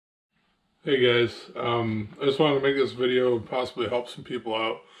Hey guys, I just wanted to make this video and possibly help some people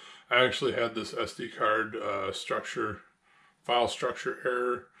out. I actually had this SD card file structure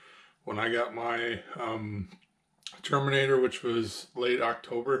error when I got my Terminator, which was late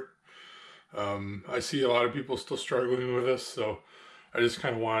October. I see a lot of people still struggling with this, so I just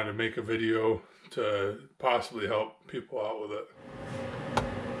kind of wanted to make a video to possibly help people out with it.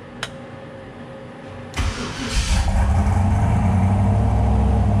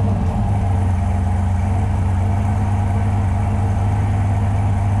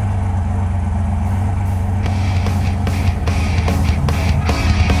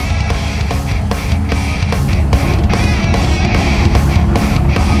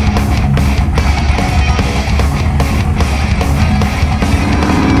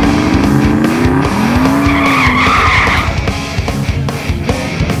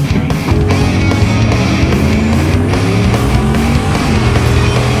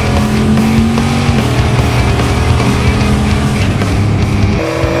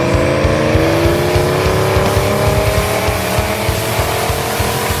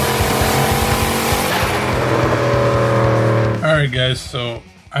 Alright guys, so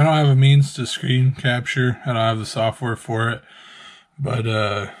I don't have a means to screen capture. I don't have the software for it. But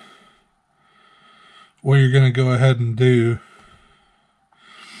what you're going to go ahead and do,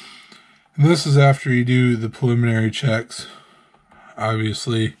 and this is after you do the preliminary checks,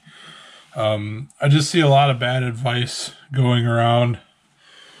 obviously. I just see a lot of bad advice going around.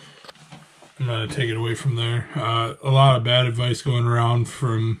 I'm going to take it away from there. A lot of bad advice going around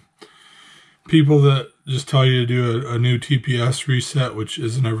from people that just tell you to do a new TPS reset, which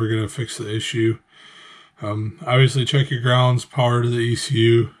isn't ever going to fix the issue. Obviously, check your grounds, power to the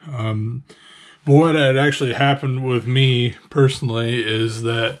ECU. But what had actually happened with me personally is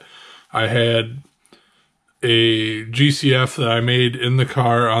that I had a GCF that I made in the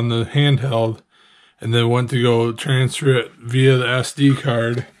car on the handheld, and then went to go transfer it via the SD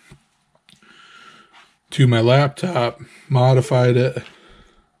card to my laptop, modified it,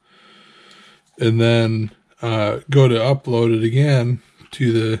 and then go to upload it again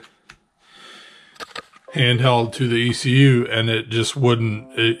to the handheld to the ECU, and it just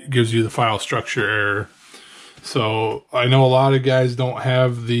wouldn't. It gives you the file structure error. So I know a lot of guys don't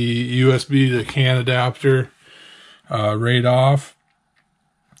have the USB to CAN adapter right off,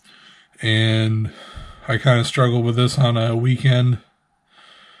 and I kind of struggled with this on a weekend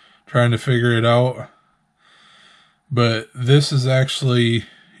trying to figure it out. But this is actually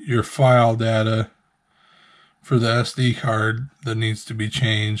your file data for the SD card that needs to be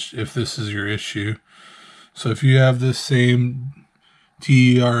changed if this is your issue. So if you have this same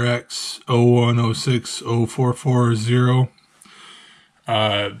TRX 010604440,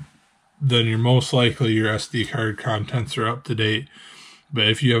 then you're most likely your SD card contents are up to date. But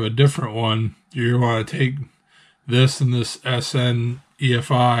if you have a different one, you want to take this and this SN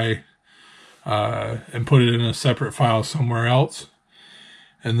EFI and put it in a separate file somewhere else.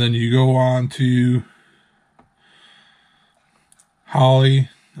 And then you go on to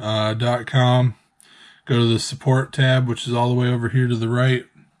Holley.com, go to the support tab, which is all the way over here to the right.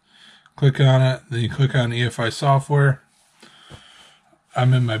 Click on it, then you click on EFI software.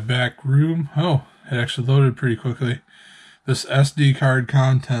 I'm in my back room. Oh, it actually loaded pretty quickly. This SD card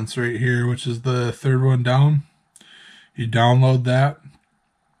contents right here, which is the third one down. You download that,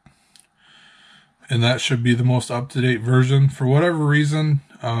 and that should be the most up-to-date version. For whatever reason,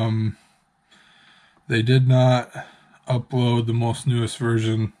 they did not upload the most newest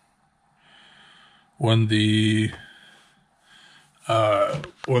version when the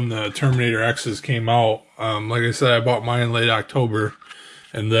Terminator X's came out. Like I said, I bought mine in late October,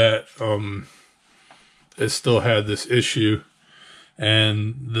 and that it still had this issue.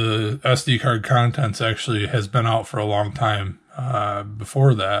 And the SD card contents actually has been out for a long time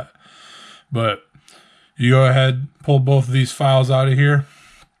before that. But you go ahead, pull both of these files out of here.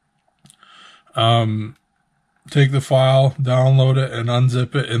 Take the file, download it, and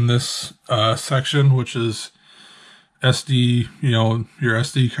unzip it in this section, which is SD, your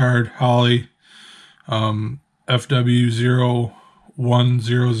SD card, Holley,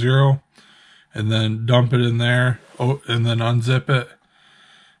 FW0100, and then dump it in there, and then unzip it.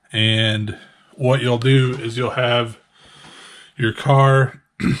 And what you'll do is you'll have your car.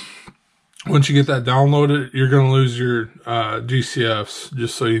 Once you get that downloaded, you're going to lose your GCFs,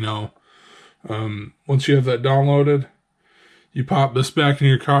 just so you know. Once you have that downloaded, you pop this back in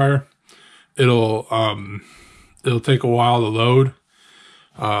your car. It'll take a while to load,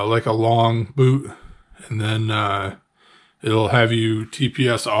 like a long boot, and then it'll have you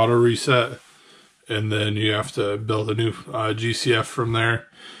TPS auto reset, and then you have to build a new GCF from there.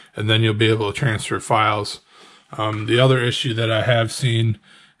 and then you'll be able to transfer files. The other issue that I have seen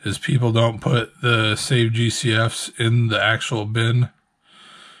is people don't put the saved GCFs in the actual bin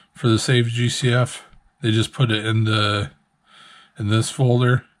for the saved GCF. They just put it in this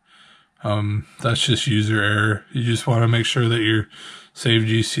folder. That's just user error. You just want to make sure that your saved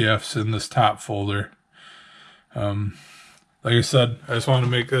GCF's in this top folder. Like I said, I just wanted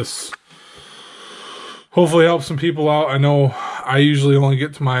to make this hopefully help some people out. I know I usually only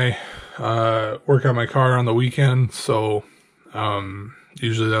get to my work on my car on the weekend, so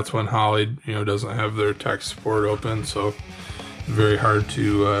usually that's when Holley, doesn't have their tech support open, so very hard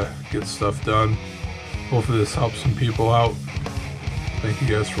to get stuff done. Hopefully this helps some people out. Thank you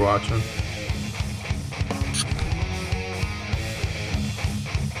guys for watching.